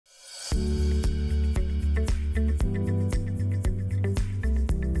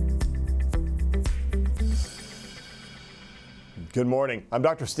Good morning. I'm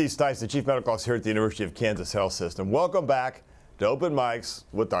Dr. Steve Stites, the Chief Medical Officer here at the University of Kansas Health System. Welcome back to Open Mics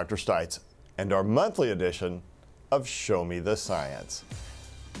with Dr. Stites and our monthly edition of Show Me the Science.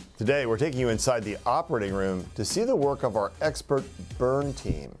 Today, we're taking you inside the operating room to see the work of our expert burn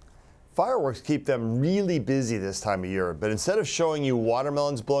team. Fireworks keep them really busy this time of year, but instead of showing you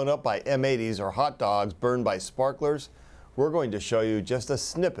watermelons blown up by M80s or hot dogs burned by sparklers, we're going to show you just a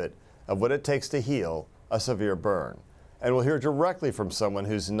snippet of what it takes to heal a severe burn. And we'll hear directly from someone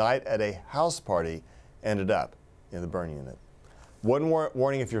whose night at a house party ended up in the burn unit. One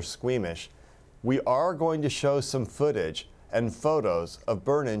warning if you're squeamish, we are going to show some footage and photos of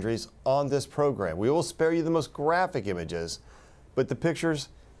burn injuries on this program. We will spare you the most graphic images, but the pictures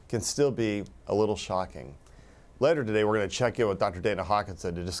can still be a little shocking. Later today, we're going to check in with Dr. Dana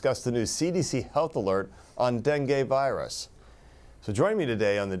Hawkinson to discuss the new CDC health alert on dengue virus. So joining me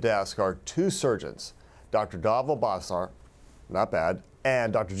today on the desk are two surgeons, Dr. Dhaval Basar, not bad,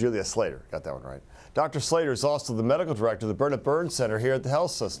 and Dr. Julia Slater. Got that one right. Dr. Slater is also the medical director of the Burn Burn Center here at the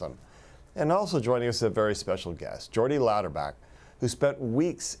health system. And also joining us is a very special guest, Jordy Lauterbach, who spent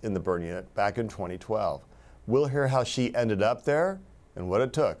weeks in the burn unit back in 2012. We'll hear how she ended up there and what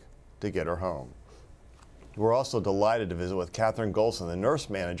it took to get her home. We're also delighted to visit with Catherine Golson, the nurse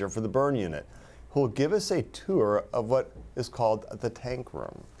manager for the burn unit, who will give us a tour of what is called the tank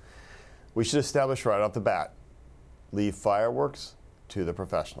room. We should establish right off the bat, leave fireworks to the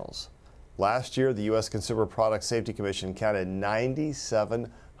professionals. Last year, the U.S. Consumer Product Safety Commission counted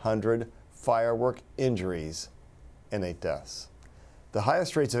 9,700 firework injuries and 8 deaths. The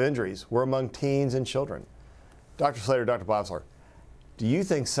highest rates of injuries were among teens and children. Dr. Slater, Dr. Bosler, do you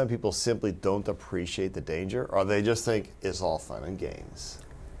think some people simply don't appreciate the danger, or they just think it's all fun and games?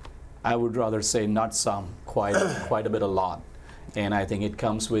 I would rather say not some, quite a bit, a lot. And I think it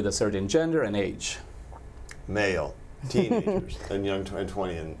comes with a certain gender and age. Male, teenagers, and young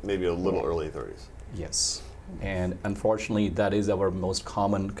 20 and maybe a little early 30s. Yes. And unfortunately, that is our most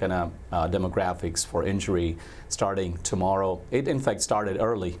common kind of demographics for injury starting tomorrow. It in fact started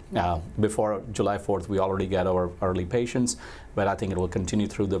early. Before July 4th, we already got our early patients, but I think it will continue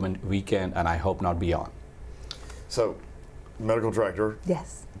through the weekend, and I hope not beyond. So, medical director.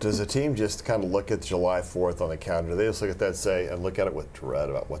 Yes. Does the team just kind of look at July 4th on the calendar? They just look at that, say, and look at it with dread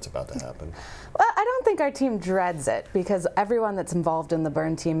about what's about to happen? Well, I don't think our team dreads it, because everyone that's involved in the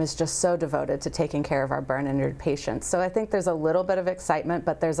burn team is just so devoted to taking care of our burn injured patients. So I think there's a little bit of excitement,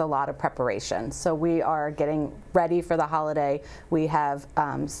 but there's a lot of preparation. So we are getting ready for the holiday. We have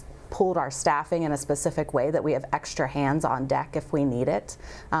pulled our staffing in a specific way that we have extra hands on deck if we need it,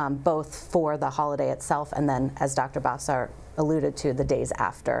 both for the holiday itself and then, as Dr. Basar alluded to, the days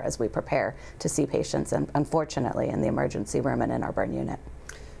after as we prepare to see patients, and unfortunately in the emergency room and in our burn unit.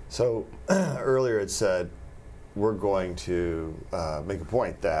 So earlier it said we're going to make a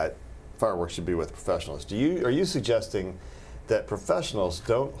point that fireworks should be with professionals. Are you suggesting that professionals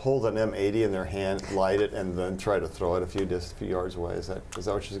don't hold an M80 in their hand, light it, and then try to throw it a few yards away? Is that what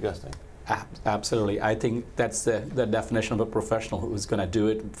you're suggesting? Absolutely. I think that's the definition of a professional who is going to do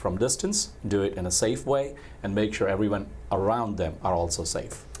it from distance, do it in a safe way, and make sure everyone around them are also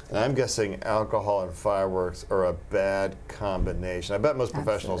safe. And I'm guessing alcohol and fireworks are a bad combination. I bet most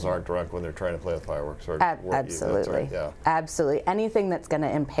professionals aren't drunk when they're trying to play with fireworks. Or absolutely. Right, yeah. Absolutely. Anything that's going to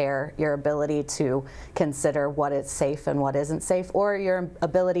impair your ability to consider what is safe and what isn't safe, or your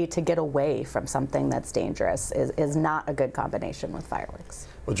ability to get away from something that's dangerous, is not a good combination with fireworks.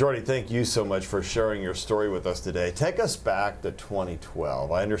 Well, Jordy, thank you so much for sharing your story with us today. Take us back to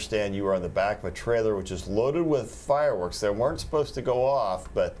 2012. I understand you were on the back of a trailer which is loaded with fireworks that weren't supposed to go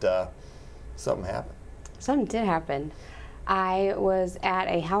off, but something happened. Something did happen. I was at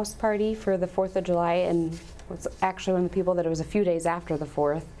a house party for the 4th of July, and was actually one of the people that it was a few days after the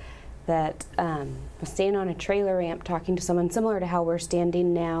 4th that was standing on a trailer ramp talking to someone similar to how we're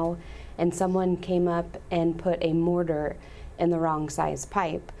standing now, and someone came up and put a mortar in the wrong size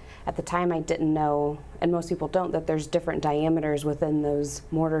pipe. At the time I didn't know, and most people don't, that there's different diameters within those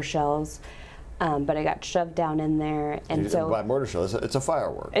mortar shells, but I got shoved down in there. And so by mortar shell, it's a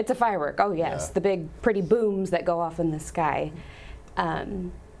firework. It's a firework, oh yes, yeah. The big pretty booms that go off in the sky.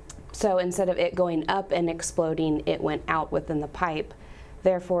 So instead of it going up and exploding, it went out within the pipe,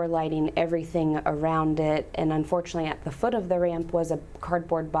 therefore lighting everything around it. And unfortunately at the foot of the ramp was a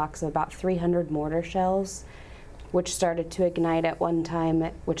cardboard box of about 300 mortar shells, which started to ignite at one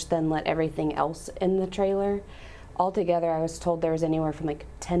time, which then lit everything else in the trailer. Altogether, I was told there was anywhere from like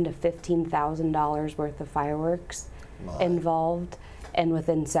 $10,000 to $15,000 worth of fireworks involved, and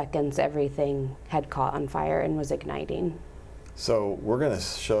within seconds, everything had caught on fire and was igniting. So we're going to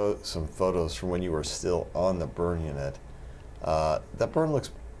show some photos from when you were still on the burn unit. That burn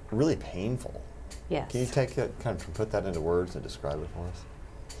looks really painful. Yes. Can you take it, kind of put that into words and describe it for us?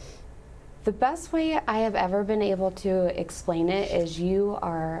 The best way I have ever been able to explain it is you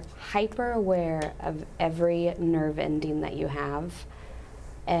are hyper aware of every nerve ending that you have,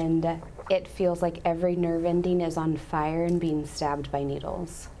 and it feels like every nerve ending is on fire and being stabbed by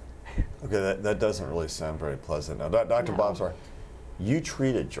needles. Okay, that doesn't really sound very pleasant. Now, Dr. No. Bob, sorry, you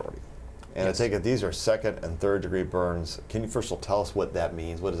treated Jordy, and Yes. I take it these are second and third degree burns. Can you first of all tell us what that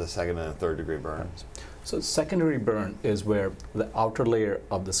means? What is a second and a third degree burn? So secondary burn is where the outer layer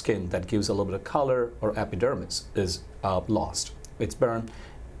of the skin that gives a little bit of color or epidermis is lost. It's burned.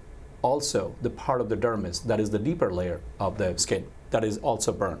 Also, the part of the dermis that is the deeper layer of the skin that is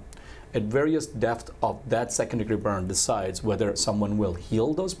also burned. At various depth of that second degree burn decides whether someone will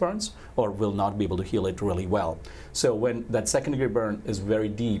heal those burns or will not be able to heal it really well. So when that second degree burn is very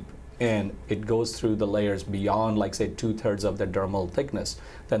deep and it goes through the layers beyond, like say, 2/3 of the dermal thickness,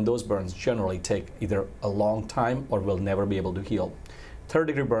 then those burns generally take either a long time or will never be able to heal. Third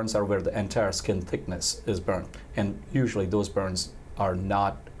degree burns are where the entire skin thickness is burned, and usually those burns are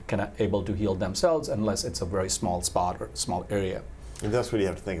not kind of able to heal themselves unless it's a very small spot or small area. And that's when you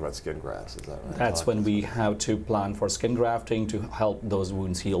have to think about skin grafts, is that right? That's when we have to plan for skin grafting to help those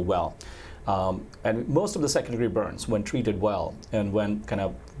wounds heal well. And most of the second degree burns, when treated well and when kind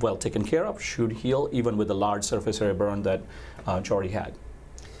of well taken care of, should heal even with the large surface area burn that Jordy had.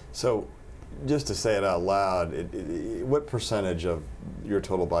 So, just to say it out loud, what percentage of your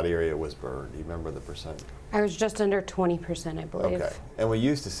total body area was burned? Do you remember the percent? I was just under 20%, I believe. Okay. And we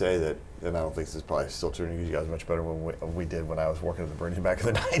used to say that, and I don't think this is probably still true, you guys much better when we did when I was working at the burning back in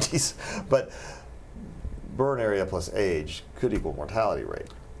the 90s, but burn area plus age could equal mortality rate.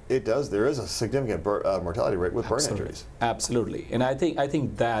 It does. There is a significant mortality rate with burn injuries. Absolutely. And I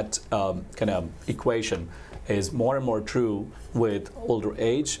think that kind of equation is more and more true with older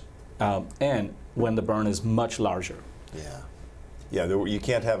age and when the burn is much larger. Yeah. Yeah, you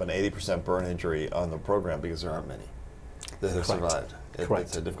can't have an 80% burn injury on the program because there aren't many that have survived. Correct.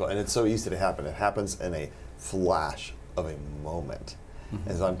 It's difficult, and it's so easy to happen. It happens in a flash of a moment.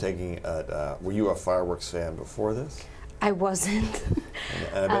 As I'm taking, were you a fireworks fan before this? I wasn't.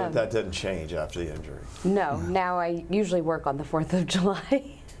 And I bet that didn't change after the injury. No, now I usually work on the 4th of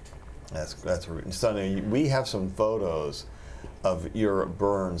July. That's Sonny, we have some photos of your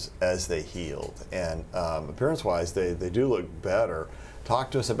burns as they healed, and appearance-wise, they do look better.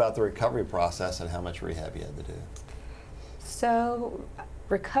 Talk to us about the recovery process and how much rehab you had to do. So,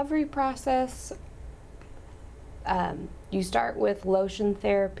 recovery process, you start with lotion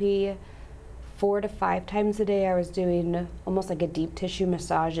therapy. 4 to 5 times a day I was doing almost like a deep tissue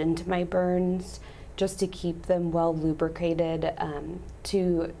massage into my burns just to keep them well lubricated,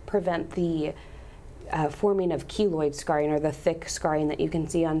 to prevent the forming of keloid scarring, or the thick scarring that you can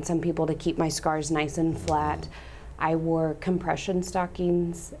see on some people, to keep my scars nice and flat. I wore compression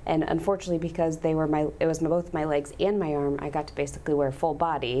stockings, and unfortunately, because it was both my legs and my arm, I got to basically wear full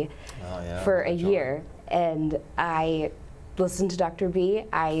body for a year. And I listened to Dr. B.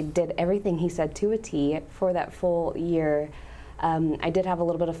 I did everything he said to a T for that full year. I did have a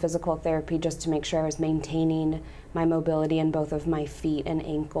little bit of physical therapy just to make sure I was maintaining my mobility in both of my feet and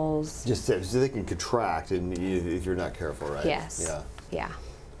ankles. Just so they can contract if you're not careful, right? Yes. Yeah. Yeah.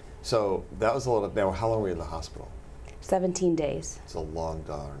 So that was a little. Now, how long were you in the hospital? 17 days. It's a long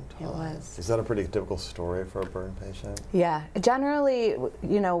darn time. It was. Is that a pretty typical story for a burn patient? Yeah, generally,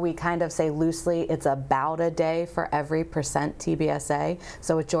 we kind of say loosely it's about a day for every percent TBSA.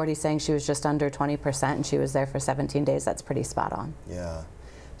 So with Jordy saying she was just under 20% and she was there for 17 days, that's pretty spot on. Yeah.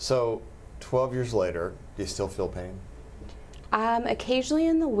 So 12 years later, do you still feel pain? Occasionally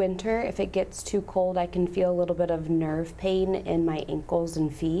in the winter, if it gets too cold, I can feel a little bit of nerve pain in my ankles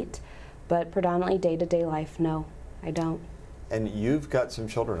and feet. But predominantly day-to-day life, no, I don't. And you've got some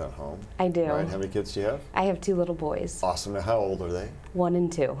children at home. I do. Right? How many kids do you have? I have 2 little boys. Awesome. Now, how old are they? 1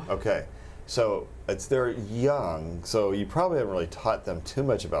 and 2. Okay. So they're young, so you probably haven't really taught them too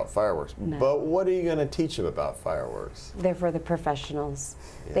much about fireworks. No. But what are you going to teach them about fireworks? They're for the professionals.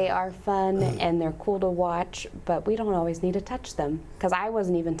 Yeah. They are fun and they're cool to watch, but we don't always need to touch them, because I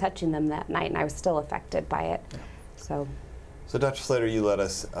wasn't even touching them that night and I was still affected by it. Yeah. So Dr. Slater, you let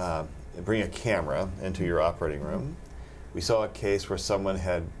us bring a camera into your operating room. We saw a case where someone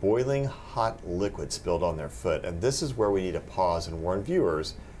had boiling hot liquid spilled on their foot, and this is where we need to pause and warn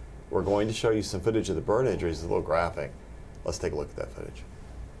viewers. We're going to show you some footage of the burn injuries. It's a little graphic. Let's take a look at that footage.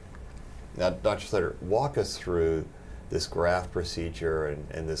 Now, Dr. Slater, walk us through this graft procedure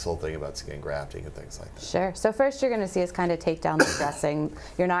and this whole thing about skin grafting and things like that? Sure. So first you're going to see us kind of take down the dressing.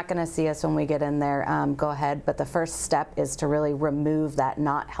 You're not going to see us when we get in there go ahead, but the first step is to really remove that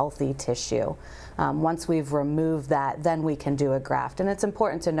not healthy tissue. Once we've removed that, then we can do a graft. And it's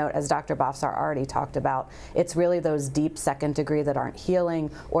important to note, as Dr. Bofsar already talked about, it's really those deep second degree that aren't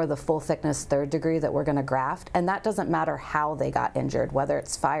healing or the full thickness third degree that we're going to graft. And that doesn't matter how they got injured, whether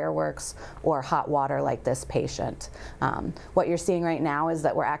it's fireworks or hot water like this patient. What you're seeing right now is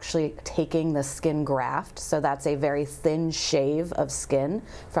that we're actually taking the skin graft. So that's a very thin shave of skin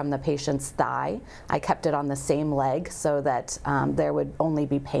from the patient's thigh. I kept it on the same leg so that there would only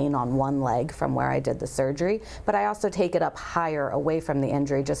be pain on one leg from where I did the surgery, but I also take it up higher away from the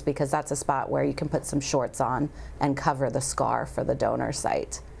injury just because that's a spot where you can put some shorts on and cover the scar for the donor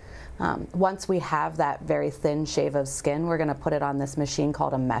site. Once we have that very thin shave of skin, we're going to put it on this machine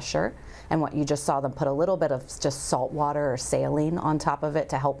called a mesher. And what you just saw them put a little bit of just salt water or saline on top of it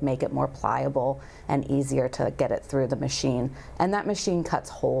to help make it more pliable and easier to get it through the machine. And that machine cuts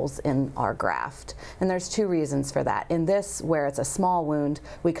holes in our graft. And there's two reasons for that. In this, where it's a small wound,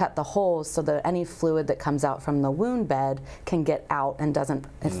 we cut the holes so that any fluid that comes out from the wound bed can get out and doesn't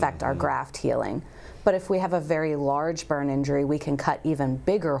affect our graft healing. But if we have a very large burn injury, we can cut even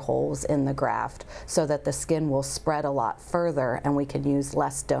bigger holes in the graft so that the skin will spread a lot further and we can use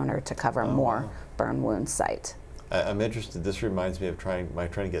less donor to cover more burn wound site. I'm interested. This reminds me of trying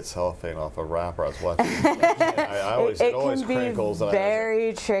to get cellophane off a wrapper. I was watching. it always crinkles. It can be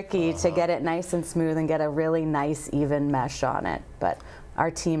very tricky to get it nice and smooth and get a really nice even mesh on it. But our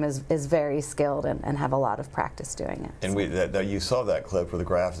team is very skilled and have a lot of practice doing it. And you saw that clip where the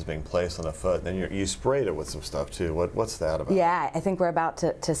graft is being placed on a foot, and then you sprayed it with some stuff too. What's that about? Yeah, I think we're about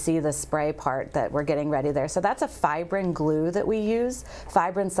to see the spray part that we're getting ready there. So that's a fibrin glue that we use.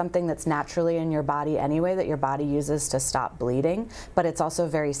 Fibrin's something that's naturally in your body anyway that your body uses to stop bleeding, but it's also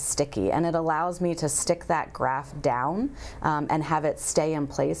very sticky, and it allows me to stick that graft down and have it stay in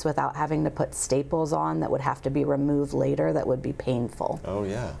place without having to put staples on that would have to be removed later that would be painful. Oh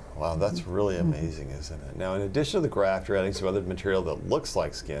yeah, wow, that's really amazing, isn't it? Now, in addition to the graft, you're adding some other material that looks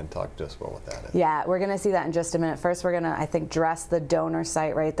like skin. Talk to us about what that is. Yeah, we're going to see that in just a minute. First, we're going to, I think, dress the donor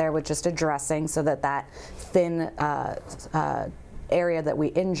site right there with just a dressing so that that thin area that we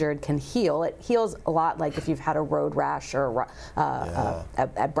injured can heal. It heals a lot like if you've had a road rash or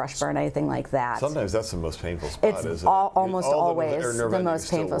a brush burn, anything like that. Sometimes that's the most painful spot, isn't it? Almost always the most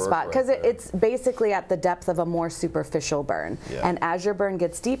painful spot because it's basically at the depth of a more superficial burn. Yeah. And as your burn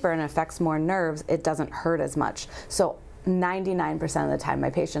gets deeper and affects more nerves, it doesn't hurt as much. So 99% of the time, my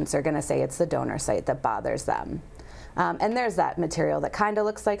patients are going to say it's the donor site that bothers them. And there's that material that kind of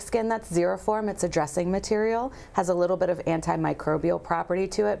looks like skin. That's Xeroform. It's a dressing material. Has a little bit of antimicrobial property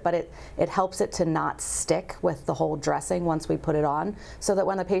to it, but it helps it to not stick with the whole dressing once we put it on, so that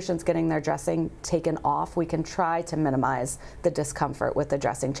when the patient's getting their dressing taken off, we can try to minimize the discomfort with the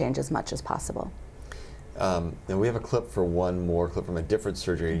dressing change as much as possible. And we have a clip for one more clip from a different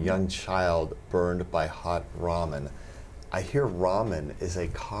surgery. A young child burned by hot ramen. I hear ramen is a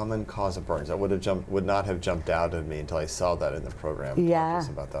common cause of burns. That would not have jumped out at me until I saw that in the program. Yeah. Talk to us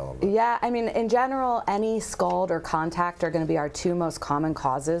about that a little bit. Yeah, I mean, in general, any scald or contact are going to be our two most common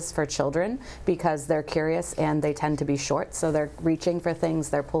causes for children because they're curious and they tend to be short, so they're reaching for things,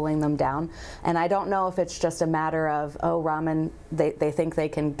 they're pulling them down. And I don't know if it's just a matter of, oh, ramen, they think they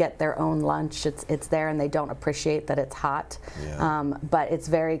can get their own lunch, it's there and they don't appreciate that it's hot. Yeah. But it's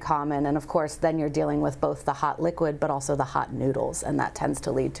very common, and of course then you're dealing with both the hot liquid but also the hot noodles, and that tends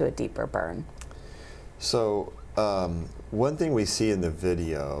to lead to a deeper burn. So one thing we see in the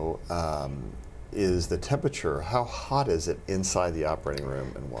video is the temperature. How hot is it inside the operating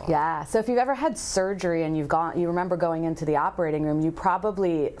room and why? Yeah, so if you've ever had surgery and you remember going into the operating room, you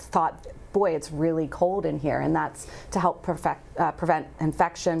probably thought, boy, it's really cold in here, and that's to help prevent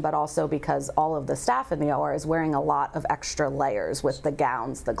infection, but also because all of the staff in the OR is wearing a lot of extra layers with the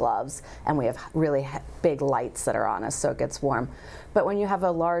gowns, the gloves, and we have really big lights that are on us, so it gets warm. But when you have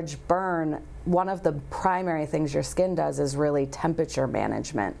a large burn, one of the primary things your skin does is really temperature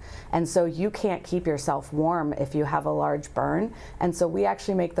management. And so you can't keep yourself warm if you have a large burn. And so we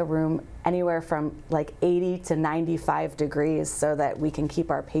actually make the room anywhere from like 80 to 95 degrees so that we can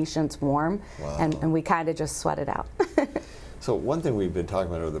keep our patients warm. Wow. And we kind of just sweat it out. So one thing we've been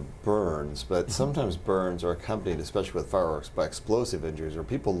talking about are the burns, but sometimes burns are accompanied, especially with fireworks, by explosive injuries where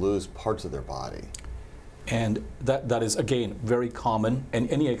people lose parts of their body. And that is, again, very common. And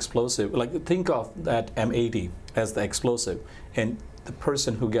any explosive, like think of that M80 as the explosive, and the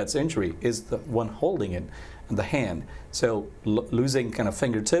person who gets injury is the one holding it. the hand. So losing kind of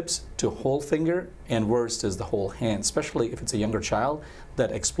fingertips to whole finger, and worst is the whole hand, especially if it's a younger child.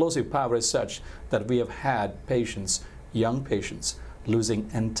 That explosive power is such that we have had patients, young patients, losing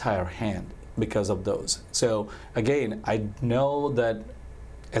entire hand because of those. So again, I know that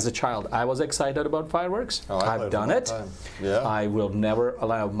as a child, I was excited about fireworks. Oh, I've done it. Yeah. I will never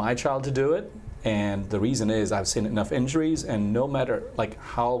allow my child to do it. And the reason is I've seen enough injuries, and no matter like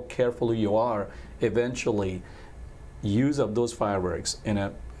how careful you are, eventually use of those fireworks in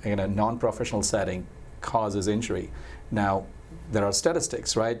a non-professional setting causes injury. Now, there are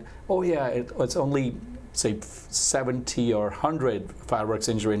statistics, right? Oh yeah, it's only say 70 or 100 fireworks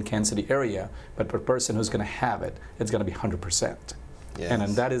injury in Kansas City area, but per person who's going to have it, it's going to be 100%. Yes.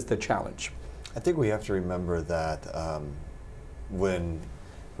 And that is the challenge. I think we have to remember that when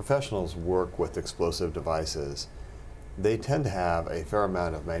professionals work with explosive devices, they tend to have a fair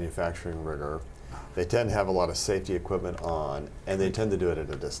amount of manufacturing rigor. They tend to have a lot of safety equipment on, and they tend to do it at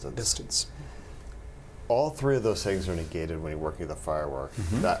a distance. All three of those things are negated when you're working with a firework.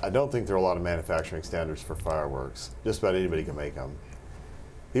 I don't think there are a lot of manufacturing standards for fireworks. Just about anybody can make them.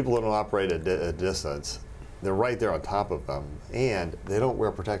 People who don't operate at a distance, they're right there on top of them, and they don't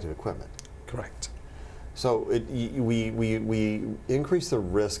wear protective equipment. Correct. So we increase the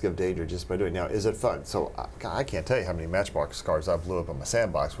risk of danger just by doing it. Now, is it fun? So I can't tell you how many matchbox cars I blew up in my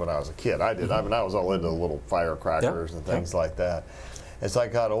sandbox when I was a kid. I did. I mean, I was all into the little firecrackers and things like that. As I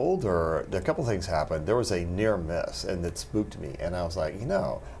got older, a couple things happened. There was a near miss, and it spooked me. And I was like, you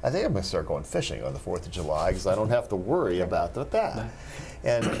know, I think I'm going to start going fishing on the 4th of July because I don't have to worry about that.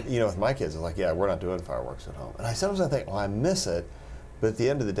 And, you know, with my kids, it's like, yeah, we're not doing fireworks at home. And I sometimes think, well, I miss it, but at the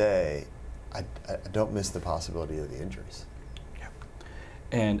end of the day, I don't miss the possibility of the injuries. Yeah.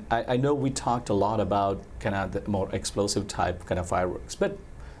 And I know we talked a lot about kind of the more explosive type kind of fireworks, but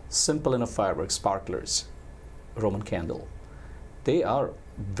simple enough fireworks, sparklers, Roman candle, they are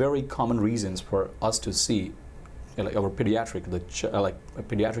very common reasons for us to see like our pediatric,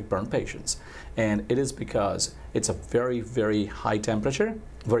 pediatric burn patients. And it is because it's a very, very high temperature,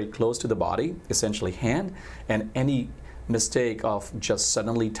 very close to the body, essentially hand, and any mistake of just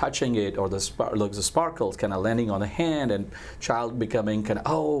suddenly touching it, or the sparkles kind of landing on the hand, and child becoming kind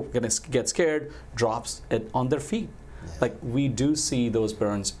of, gonna get scared, drops it on their feet. Yeah. Like we do see those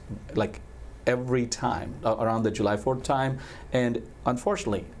burns like every time around the July 4th time, and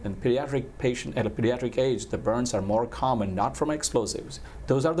unfortunately in pediatric patient at a pediatric age, the burns are more common, not from explosives.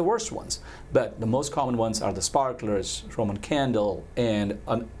 Those are the worst ones, but the most common ones are the sparklers, Roman candle, and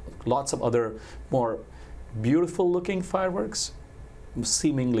lots of other more beautiful looking fireworks,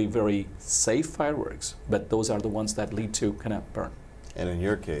 seemingly very safe fireworks, but those are the ones that lead to kind of burn. And in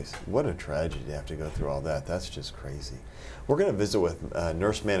your case, what a tragedy to have to go through all that. That's just crazy. We're going to visit with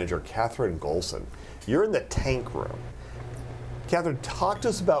nurse manager Catherine Golson. You're in the tank room. Catherine, talk to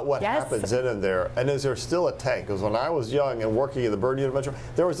us about what happens in there, and is there still a tank? Because when I was young and working in the burn unit,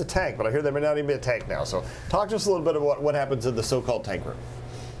 there was a tank, but I hear there may not even be a tank now. So talk to us a little bit about what happens in the so-called tank room.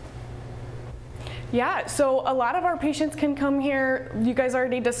 Yeah, so a lot of our patients can come here. You guys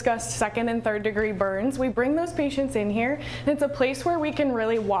already discussed 2nd and 3rd degree burns. We bring those patients in here, and it's a place where we can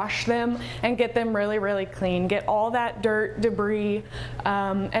really wash them and get them really, really clean. Get all that dirt, debris,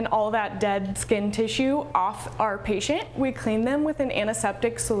 and all that dead skin tissue off our patient. We clean them with an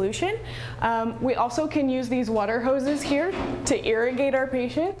antiseptic solution. We also can use these water hoses here to irrigate our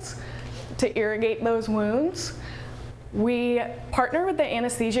patients, to irrigate those wounds. We partner with the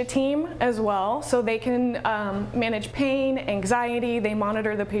anesthesia team as well, so they can manage pain, anxiety, they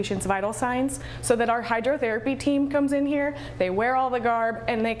monitor the patient's vital signs, so that our hydrotherapy team comes in here, they wear all the garb,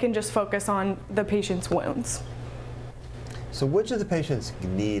 and they can just focus on the patient's wounds. So which of the patients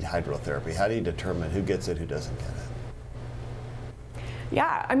need hydrotherapy? How do you determine who gets it, who doesn't get it?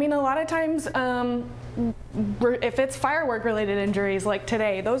 Yeah, I mean, a lot of times, if it's firework related injuries like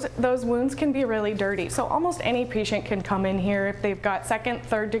today, those wounds can be really dirty. So almost any patient can come in here if they've got 2nd,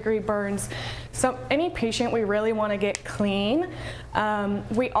 3rd degree burns. So any patient we really want to get clean.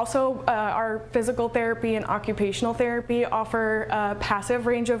 We also, our physical therapy and occupational therapy offer passive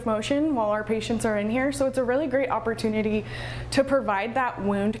range of motion while our patients are in here. So it's a really great opportunity to provide that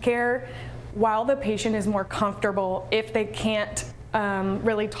wound care while the patient is more comfortable if they can't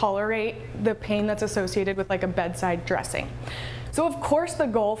really tolerate the pain that's associated with like a bedside dressing. So of course the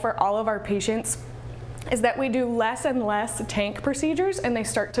goal for all of our patients is that we do less and less tank procedures, and they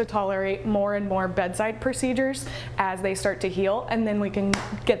start to tolerate more and more bedside procedures as they start to heal, and then we can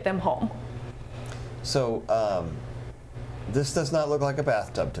get them home. So this does not look like a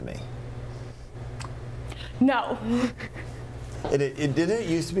bathtub to me. No. Didn't it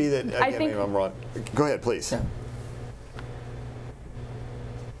used to be that, again, maybe I'm wrong. Go ahead, please. Yeah.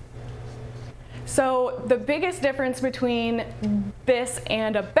 So the biggest difference between this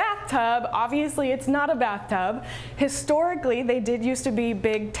and a bathtub, obviously it's not a bathtub. Historically, they did used to be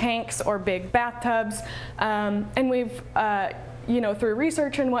big tanks or big bathtubs, and we've, you know, through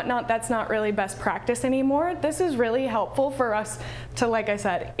research and whatnot, that's not really best practice anymore. This is really helpful for us to, like I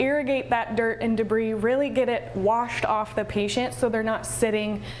said, irrigate that dirt and debris, really get it washed off the patient so they're not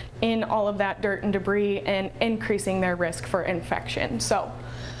sitting in all of that dirt and debris and increasing their risk for infection. So.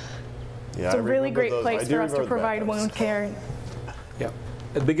 Yeah, it's a really great place for us to provide wound care. Yeah.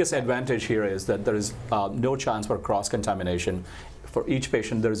 The biggest advantage here is that there is no chance for cross-contamination. For each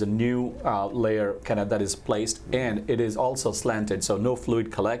patient, there is a new layer that is placed, and it is also slanted, so no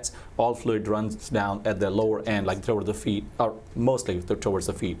fluid collects. All fluid runs down at the lower end, like toward the feet, or mostly towards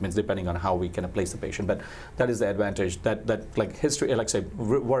the feet, means depending on how we can place the patient. But that is the advantage. That like history, like say,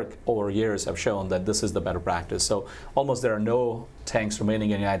 work over years have shown that this is the better practice. So almost there are no tanks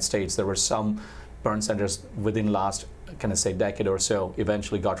remaining in the United States. There were some burn centers within last decade or so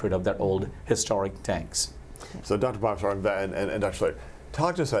eventually got rid of their old historic tanks. So Dr. Popstar and Dr. Slater,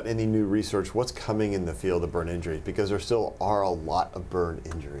 talk to us about any new research, what's coming in the field of burn injuries, because there still are a lot of burn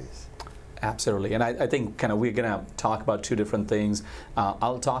injuries. Absolutely, and I think we're going to talk about two different things.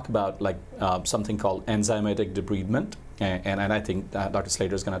 I'll talk about something called enzymatic debridement, and I think Dr.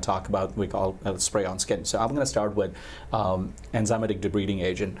 Slater is going to talk about we call spray on skin. So I'm going to start with enzymatic debriding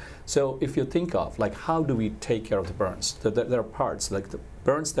agent. So if you think of how do we take care of the burns, there are parts like the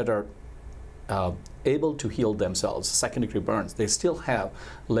burns that are able to heal themselves, second-degree burns, they still have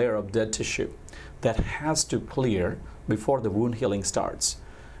a layer of dead tissue that has to clear before the wound healing starts.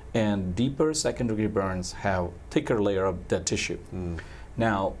 And deeper second-degree burns have thicker layer of dead tissue.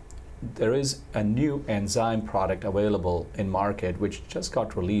 Now, there is a new enzyme product available in market which just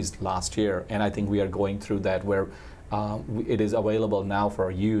got released last year, and I think we are going through that where it is available now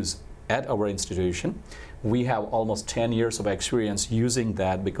for use at our institution. We have almost 10 years of experience using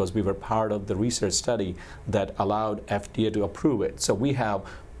that because we were part of the research study that allowed FDA to approve it. So we have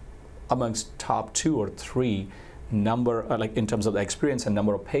amongst top 2 or 3 number, in terms of the experience and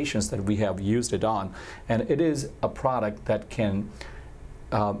number of patients that we have used it on. And it is a product that can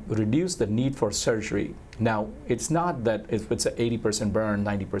reduce the need for surgery. Now, it's not that if it's an 80% burn,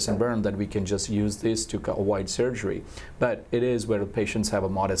 90% burn, that we can just use this to avoid surgery. But it is where patients have a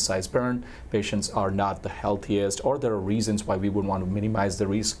modest size burn, patients are not the healthiest, or there are reasons why we would want to minimize the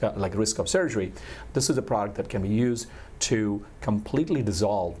risk, risk of surgery. This is a product that can be used to completely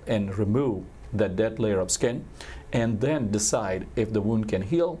dissolve and remove the dead layer of skin, and then decide if the wound can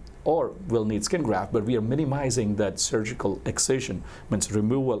heal or will need skin graft, but we are minimizing that surgical excision, means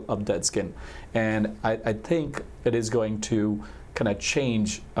removal of dead skin. And I think it is going to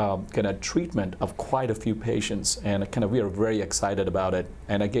change treatment of quite a few patients, and we are very excited about it.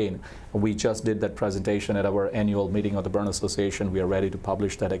 And again, we just did that presentation at our annual meeting of the Burn Association. We are ready to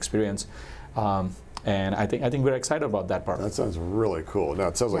publish that experience. And I think we're excited about that part. That sounds really cool. Now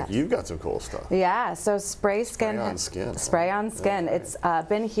it sounds like you've got some cool stuff. Yeah, so spray on skin. Spray on skin. Okay. It's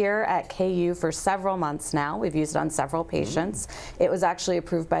been here at KU for several months now. We've used it on several patients. It was actually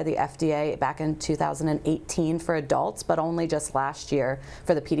approved by the FDA back in 2018 for adults, but only just last year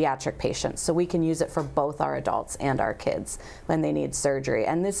for the pediatric patients. So we can use it for both our adults and our kids when they need surgery.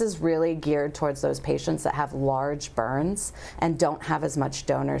 And this is really geared towards those patients that have large burns and don't have as much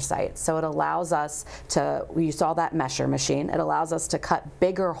donor site. So it allows us you saw that mesher machine, it allows us to cut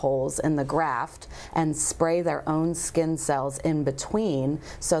bigger holes in the graft and spray their own skin cells in between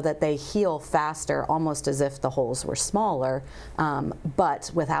so that they heal faster, almost as if the holes were smaller,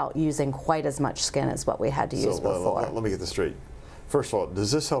 but without using quite as much skin as what we had to use before. Let me get this straight. First of all,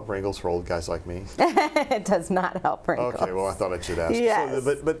 does this help wrinkles for old guys like me? It does not help wrinkles. Okay, well I thought I should ask. Yes.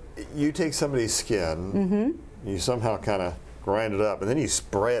 So, but you take somebody's skin, you somehow grind it up, and then you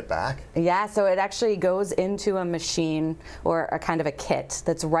spray it back? Yeah, so it actually goes into a machine or a kind of a kit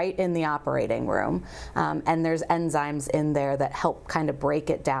that's right in the operating room. And there's enzymes in there that help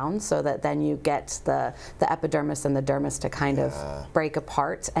break it down so that then you get the epidermis and the dermis to break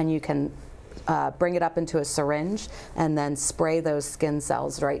apart, and you can bring it up into a syringe and then spray those skin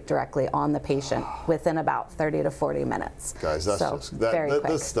cells right directly on the patient within about 30 to 40 minutes. Guys, that's very quick.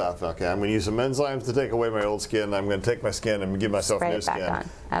 This stuff, okay, I'm going to use some enzymes to take away my old skin. I'm going to take my skin and give myself new skin. On.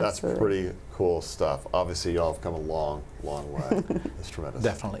 That's pretty cool stuff. Obviously, y'all have come a long, long way. It's tremendous.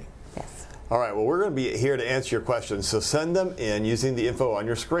 Definitely. Yes. All right, well, we're going to be here to answer your questions, so send them in using the info on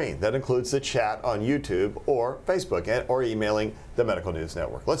your screen. That includes the chat on YouTube or Facebook or emailing the Medical News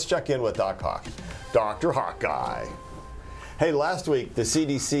Network. Let's check in with Doc Hawk. Dr. Hawkeye. Hey, last week, the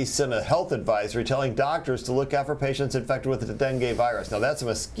CDC sent a health advisory telling doctors to look out for patients infected with the dengue virus. Now, that's a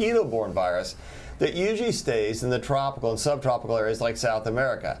mosquito-borne virus that usually stays in the tropical and subtropical areas like South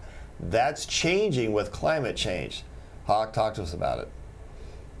America. That's changing with climate change. Hawk, talk to us about it.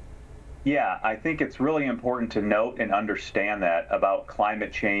 Yeah, I think it's really important to note and understand that about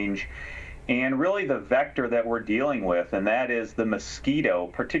climate change and really the vector that we're dealing with, and that is the mosquito,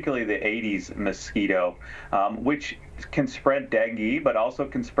 particularly the Aedes mosquito, which can spread dengue, but also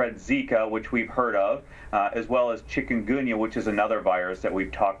can spread Zika, which we've heard of, as well as chikungunya, which is another virus that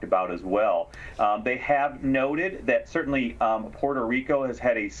we've talked about as well. They have noted that certainly Puerto Rico has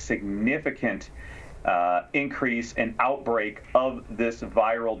had a significant increase in outbreak of this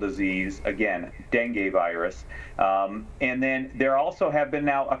viral disease, again, dengue virus. And then there also have been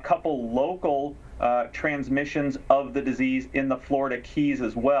now a couple local transmissions of the disease in the Florida Keys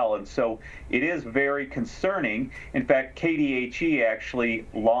as well. And so it is very concerning. In fact, KDHE actually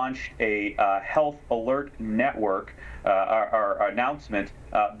launched a health alert network, our announcement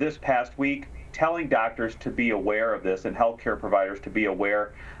this past week, telling doctors to be aware of this and healthcare providers to be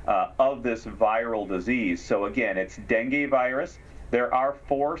aware of this viral disease. So again, it's dengue virus. There are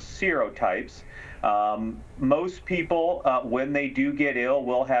 4 serotypes. Most people, when they do get ill,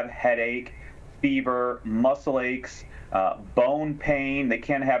 will have headache, fever, muscle aches, bone pain. They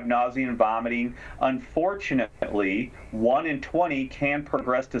can have nausea and vomiting. Unfortunately, 1 in 20 can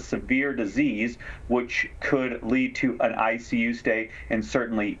progress to severe disease, which could lead to an ICU stay and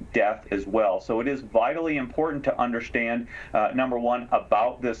certainly death as well. So it is vitally important to understand, number one,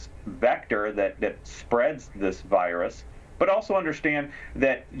 about this vector that spreads this virus, but also understand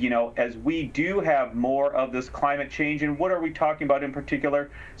that, you know, as we do have more of this climate change, and what are we talking about in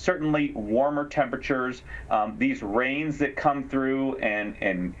particular? Certainly warmer temperatures, these rains that come through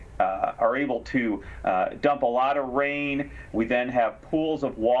and are able to dump a lot of rain. We then have pools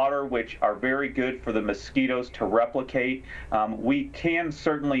of water, which are very good for the mosquitoes to replicate. We can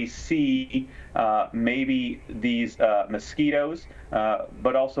certainly see maybe these mosquitoes,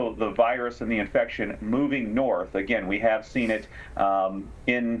 but also the virus and the infection moving north. Again, we have seen it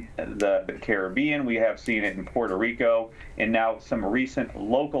in the Caribbean, we have seen it in Puerto Rico, and now some recent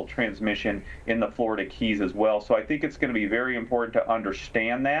local transmission in the Florida Keys as well. So I think it's going to be very important to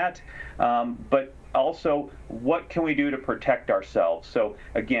understand that. But also, what can we do to protect ourselves? So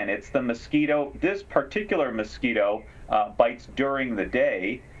again, it's the mosquito. This particular mosquito bites during the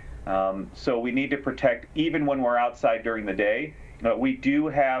day. So we need to protect even when we're outside during the day. We do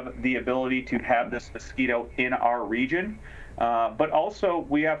have the ability to have this mosquito in our region, but also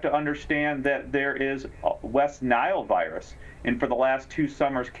we have to understand that there is West Nile virus. And for the last 2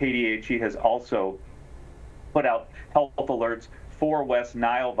 summers, KDHE has also put out health alerts for West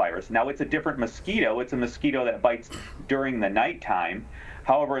Nile virus. Now, it's a different mosquito. It's a mosquito that bites during the nighttime.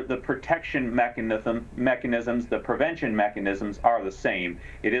 However, the protection mechanisms, the prevention mechanisms are the same.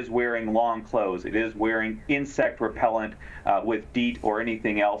 It is wearing long clothes. It is wearing insect repellent with DEET or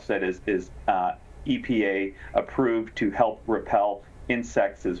anything else that is EPA approved to help repel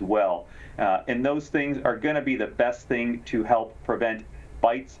insects as well. And those things are going to be the best thing to help prevent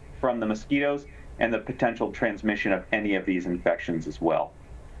bites from the mosquitoes and the potential transmission of any of these infections as well.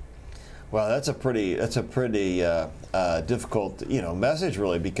 Well, that's a pretty difficult, message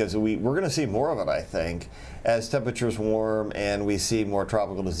really, because we're going to see more of it, I think, as temperatures warm and we see more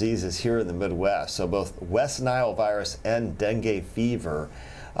tropical diseases here in the Midwest. So both West Nile virus and dengue fever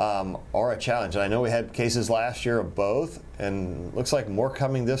are a challenge. And I know we had cases last year of both, and looks like more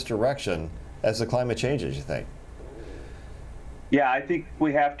coming this direction as the climate changes, you think? Yeah, I think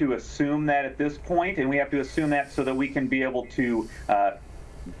we have to assume that at this point, and we have to assume that so that we can be able to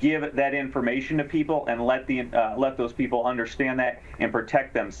give that information to people and let those people understand that and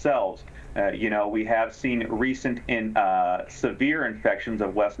protect themselves. We have seen recent severe infections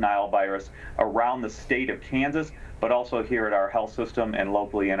of West Nile virus around the state of Kansas, but also here at our health system and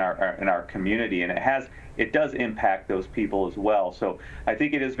locally in our community, and it does impact those people as well. So I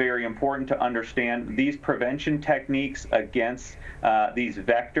think it is very important to understand these prevention techniques against these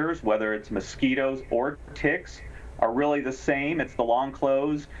vectors, whether it's mosquitoes or ticks, are really the same. It's the long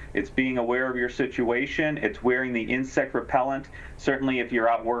clothes, it's being aware of your situation, it's wearing the insect repellent. Certainly if you're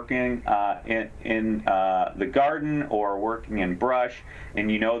out working in the garden or working in brush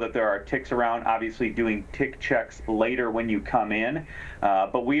and you know that there are ticks around, obviously doing tick checks later when you come in.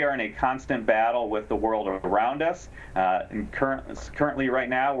 But we are in a constant battle with the world around us. And currently right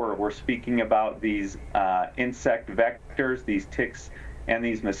now we're speaking about these insect vectors, these ticks and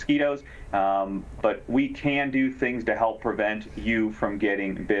these mosquitoes, but we can do things to help prevent you from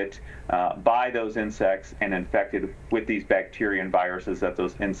getting bit by those insects and infected with these bacteria and viruses that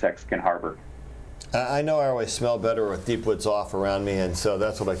those insects can harbor. I know I always smell better with deep woods off around me, and so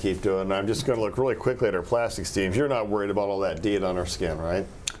that's what I keep doing. I'm just going to look really quickly at our plastic steams. You're not worried about all that DEET on our skin, right?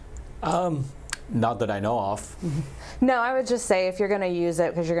 Not that I know of. No, I would just say if you're going to use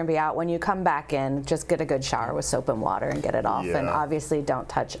it because you're going to be out, when you come back in, just get a good shower with soap and water and get it off. Yeah. And obviously don't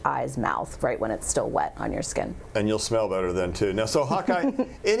touch eyes, mouth, right when it's still wet on your skin. And you'll smell better then too. Now, so Hawkeye,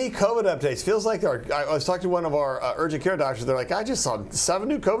 any COVID updates? Feels like I was talking to one of our urgent care doctors. They're like, I just saw 7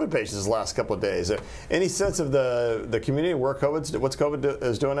 new COVID patients the last couple of days. Any sense of the community where what's COVID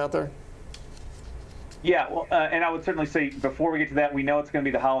is doing out there? Yeah, well, and I would certainly say before we get to that, we know it's going to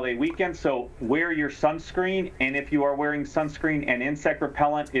be the holiday weekend, so wear your sunscreen. And if you are wearing sunscreen and insect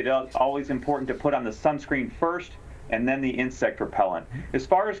repellent, it is always important to put on the sunscreen first and then the insect repellent. As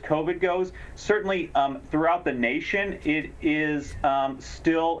far as COVID goes, certainly throughout the nation, it is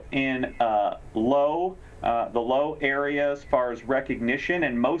still in the low area as far as recognition,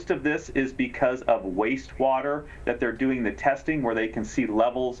 and most of this is because of wastewater that they're doing the testing where they can see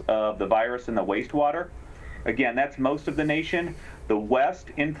levels of the virus in the wastewater. Again, that's most of the nation. The West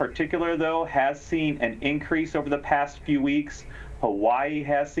in particular, though, has seen an increase over the past few weeks. Hawaii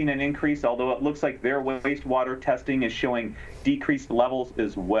has seen an increase, although it looks like their wastewater testing is showing decreased levels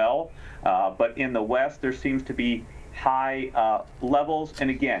as well. But in the West, there seems to be high levels,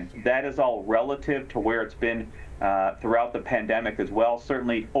 and again, that is all relative to where it's been throughout the pandemic as well.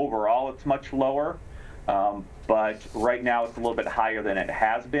 Certainly overall it's much lower, but right now it's a little bit higher than it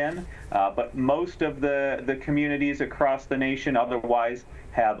has been. But most of the communities across the nation otherwise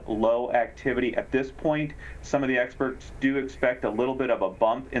have low activity at this point. Some of the experts do expect a little bit of a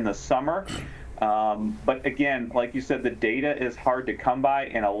bump in the summer. But again, like you said, the data is hard to come by,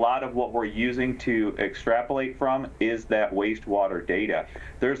 and a lot of what we're using to extrapolate from is that wastewater data.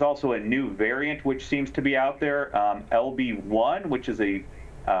 There's also a new variant which seems to be out there, LB1, which is a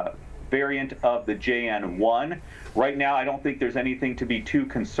variant of the JN1. Right now, I don't think there's anything to be too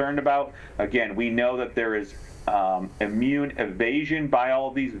concerned about. Again, we know that there is immune evasion by all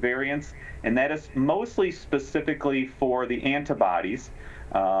of these variants, and that is mostly specifically for the antibodies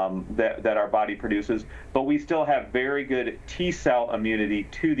that our body produces, but we still have very good T-cell immunity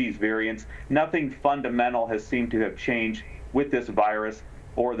to these variants. Nothing fundamental has seemed to have changed with this virus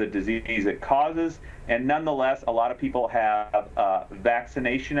or the disease it causes, and nonetheless, a lot of people have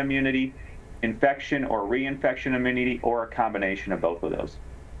vaccination immunity, infection or reinfection immunity, or a combination of both of those.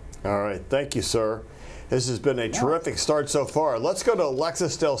 All right, thank you, sir. This has been a terrific start so far. Let's go to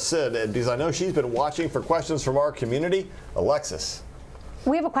Alexis Del Cid, because I know she's been watching for questions from our community. Alexis.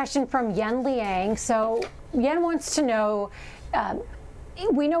 We have a question from Yen Liang. So Yen wants to know,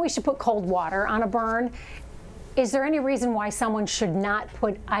 we know we should put cold water on a burn. Is there any reason why someone should not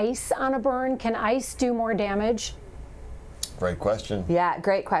put ice on a burn? Can ice do more damage? Great question. Yeah,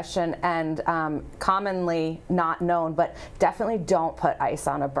 great question, and commonly not known, but definitely don't put ice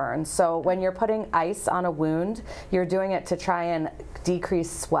on a burn. So when you're putting ice on a wound, you're doing it to try and decrease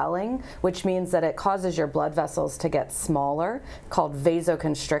swelling, which means that it causes your blood vessels to get smaller, called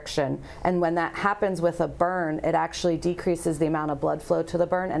vasoconstriction. And when that happens with a burn, it actually decreases the amount of blood flow to the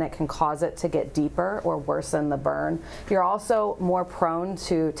burn, and it can cause it to get deeper or worsen the burn. You're also more prone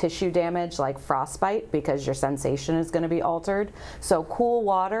to tissue damage like frostbite because your sensation is going to be altered. So cool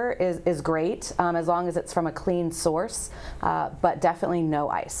water is great as long as it's from a clean source, but definitely no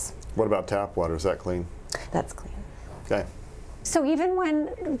ice. What about tap water? Is that clean? That's clean. Okay. So even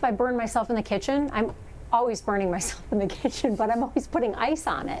when I burn myself in the kitchen, I'm always burning myself in the kitchen, but I'm always putting ice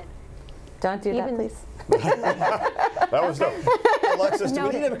on it. Don't do that, please. That was no. Alexis, do we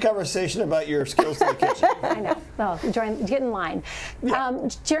need to have a conversation about your skills in the kitchen? I know. Well, get in line. Yeah.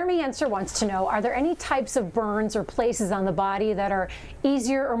 Jeremy Enser wants to know, are there any types of burns or places on the body that are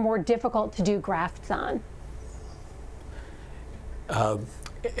easier or more difficult to do grafts on?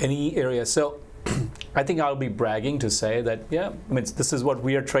 Any area. So I think I'll be bragging to say that, yeah, I mean, this is what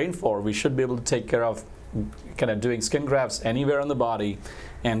we are trained for. We should be able to take care of kind of doing skin grafts anywhere on the body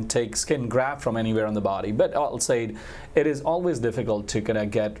and take skin graft from anywhere on the body. But I'll say it is always difficult to kind of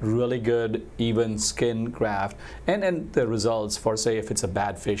get really good, even skin graft and the results for, say, if it's a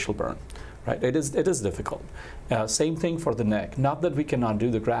bad facial burn. Right, it is difficult. Same thing for the neck. Not that we cannot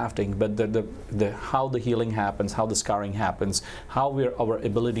do the grafting, but how the healing happens, how the scarring happens, how our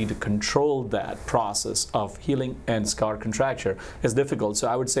ability to control that process of healing and scar contracture is difficult. So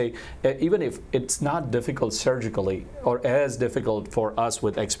I would say even if it's not difficult surgically or as difficult for us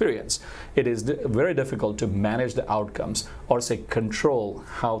with experience. It is very difficult to manage the outcomes or say control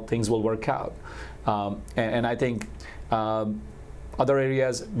how things will work out. And I think other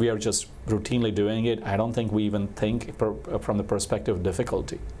areas we are just routinely doing it. I don't think we even think from the perspective of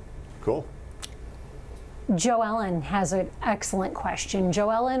difficulty. Cool. Joellen has an excellent question.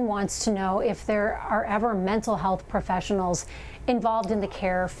 Joellen wants to know if there are ever mental health professionals involved in the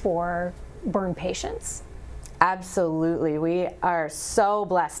care for burn patients. Absolutely. We are so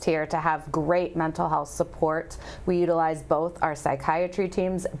blessed here to have great mental health support. We utilize both our psychiatry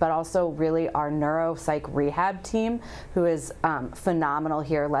teams, but also really our neuropsych rehab team, who is phenomenal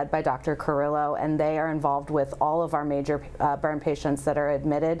here, led by Dr. Carrillo, and they are involved with all of our major burn patients that are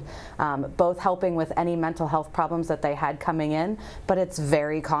admitted, both helping with any mental health problems that they had coming in, but it's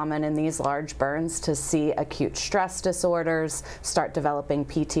very common in these large burns to see acute stress disorders, start developing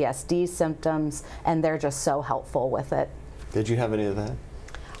PTSD symptoms, and they're just so helpful with it. Did you have any of that?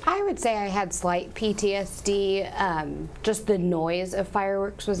 I would say I had slight PTSD. Just the noise of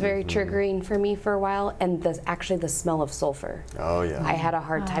fireworks was very triggering for me for a while, and actually the smell of sulfur. Oh, yeah. I had a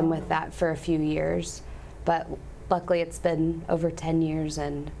hard time with that for a few years, but luckily it's been over 10 years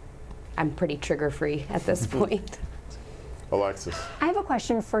and I'm pretty trigger-free at this point. Alexis. I have a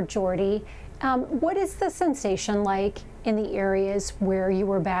question for Jordy. What is the sensation like in the areas where you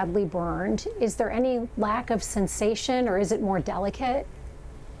were badly burned? Is there any lack of sensation, or is it more delicate?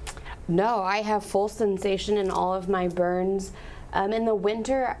 No, I have full sensation in all of my burns. In the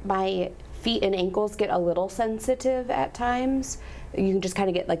winter, my feet and ankles get a little sensitive at times. You can just kind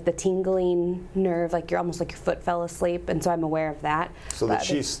of get like the tingling nerve, like you're almost like your foot fell asleep, and so I'm aware of that. So the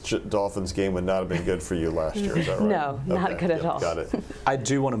Chiefs-Dolphins game would not have been good for you last year, is that right? No, not good at all. Got it. I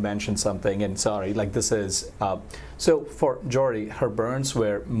do want to mention something, and sorry, like this is, so for Jordy, her burns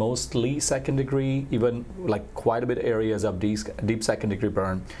were mostly second degree, even like quite a bit areas of deep second degree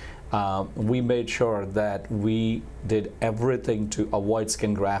burn. We made sure that we did everything to avoid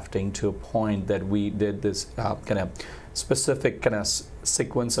skin grafting to a point that we did this kind of specific kind of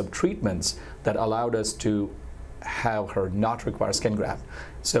sequence of treatments that allowed us to have her not require skin graft.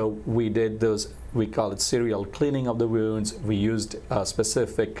 So we did those, we call it serial cleaning of the wounds. We used a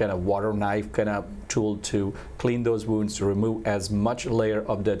specific kind of water knife kind of tool to clean those wounds, to remove as much layer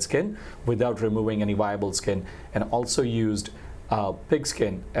of dead skin without removing any viable skin, and also used pig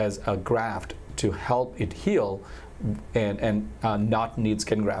skin as a graft to help it heal and not need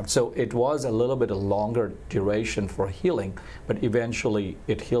skin graft. So it was a little bit a longer duration for healing, but eventually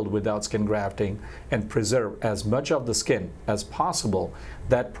it healed without skin grafting and preserved as much of the skin as possible.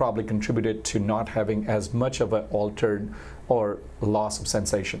 That probably contributed to not having as much of an altered or loss of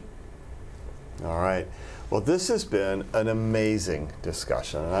sensation. All right. Well, this has been an amazing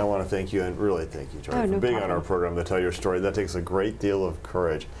discussion, and I want to thank you, and really thank you, Jordy, for being on our program to tell your story. That takes a great deal of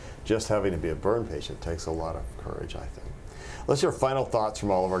courage. Just having to be a burn patient takes a lot of courage, I think. Let's hear final thoughts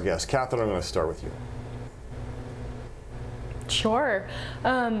from all of our guests. Catherine, I'm going to start with you. Sure.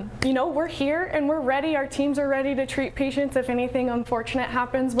 You know, we're here and we're ready. Our teams are ready to treat patients if anything unfortunate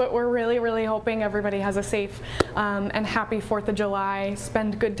happens, but we're really, really hoping everybody has a safe and happy 4th of July,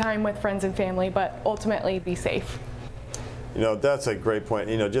 spend good time with friends and family, but ultimately be safe. You know, that's a great point.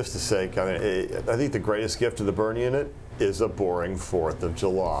 You know, just to say, I think the greatest gift to the burn unit is a boring 4th of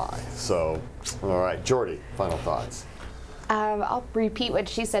July. So, all right, Jordy, final thoughts. I'll repeat what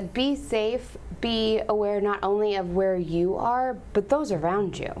she said. Be safe, be aware not only of where you are, but those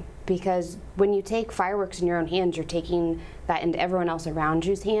around you. Because when you take fireworks in your own hands, you're taking that into everyone else around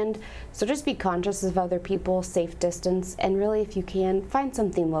you's hand. So just be conscious of other people, safe distance, and really, if you can, find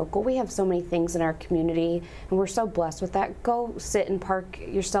something local. We have so many things in our community, and we're so blessed with that. Go sit and park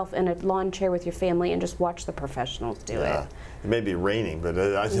yourself in a lawn chair with your family and just watch the professionals do it. It may be raining, but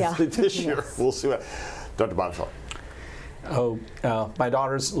I think this year we'll see what. Dr. Bombshell. Oh, my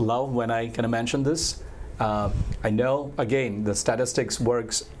daughters love when I kind of mention this. I know, again, the statistics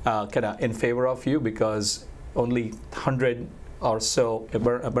works kind of in favor of you because only 100 or so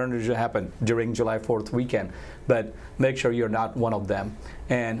burns happen during July 4th weekend. But make sure you're not one of them,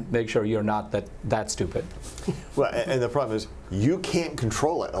 and make sure you're not that stupid. Well, and the problem is you can't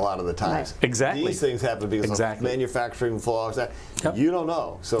control it a lot of the times. Right. Exactly. These things happen because of manufacturing flaws. You don't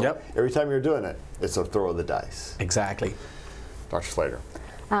know. So every time you're doing it, it's a throw of the dice. Exactly. Dr. Slater.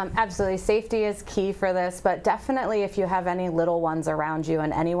 Absolutely. Safety is key for this, but definitely if you have any little ones around you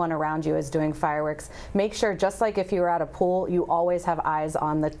and anyone around you is doing fireworks, make sure, just like if you were at a pool, you always have eyes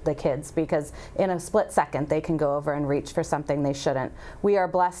on the kids, because in a split second they can go over and reach for something they shouldn't. We are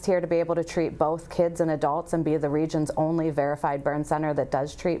blessed here to be able to treat both kids and adults and be the region's only verified burn center that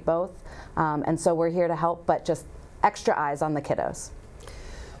does treat both. And so we're here to help, but just extra eyes on the kiddos.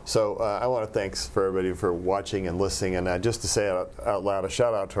 So I want to thanks for everybody for watching and listening, and just to say out loud, a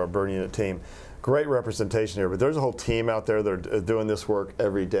shout out to our burn unit team. Great representation here, but there's a whole team out there that are doing this work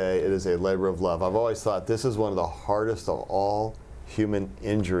every day. It is a labor of love. I've always thought this is one of the hardest of all human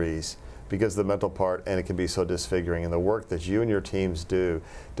injuries because of the mental part, and it can be so disfiguring. And the work that you and your teams do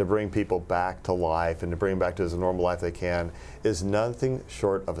to bring people back to life and to bring them back to as normal life they can is nothing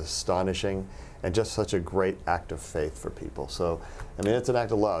short of astonishing, and just such a great act of faith for people. So, I mean, it's an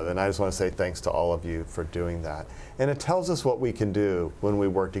act of love, and I just want to say thanks to all of you for doing that. And it tells us what we can do when we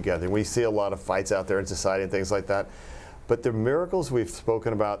work together. We see a lot of fights out there in society and things like that, but the miracles we've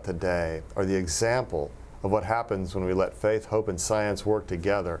spoken about today are the example of what happens when we let faith, hope, and science work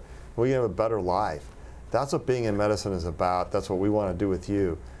together. We can have a better life. That's what being in medicine is about. That's what we want to do with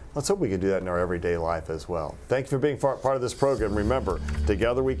you. Let's hope we can do that in our everyday life as well. Thank you for being part of this program. Remember,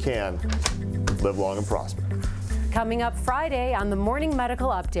 together we can live long and prosper. Coming up Friday on the Morning Medical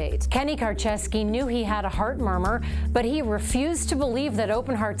Update, Kenny Karcheski knew he had a heart murmur, but he refused to believe that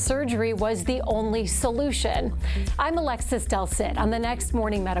open heart surgery was the only solution. I'm Alexis Del Cid. On the next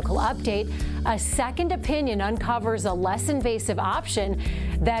Morning Medical Update, a second opinion uncovers a less invasive option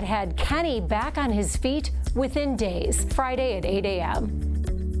that had Kenny back on his feet within days. Friday at 8 a.m.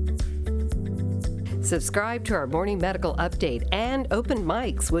 Subscribe to our Morning Medical Update and Open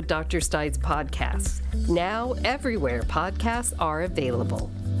Mics with Dr. Stites podcasts. Now, everywhere podcasts are available.